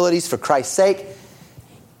gifts and abilities for Christ's sake,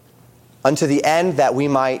 unto the end that we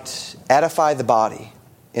might edify the body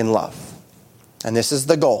in love. And this is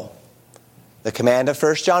the goal. The command of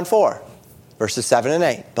 1 John 4, verses 7 and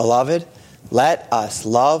 8. Beloved, let us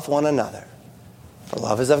love one another, for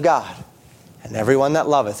love is of God, and everyone that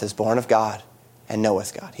loveth is born of God, and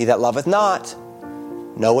knoweth God. He that loveth not,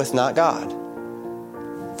 knoweth not God,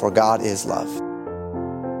 for God is love.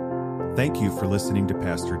 Thank you for listening to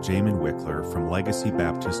Pastor Jamin Wickler from Legacy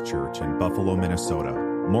Baptist Church in Buffalo, Minnesota.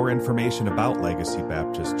 More information about Legacy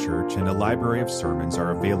Baptist Church and a library of sermons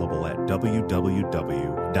are available at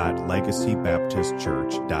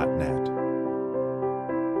www.legacybaptistchurch.net.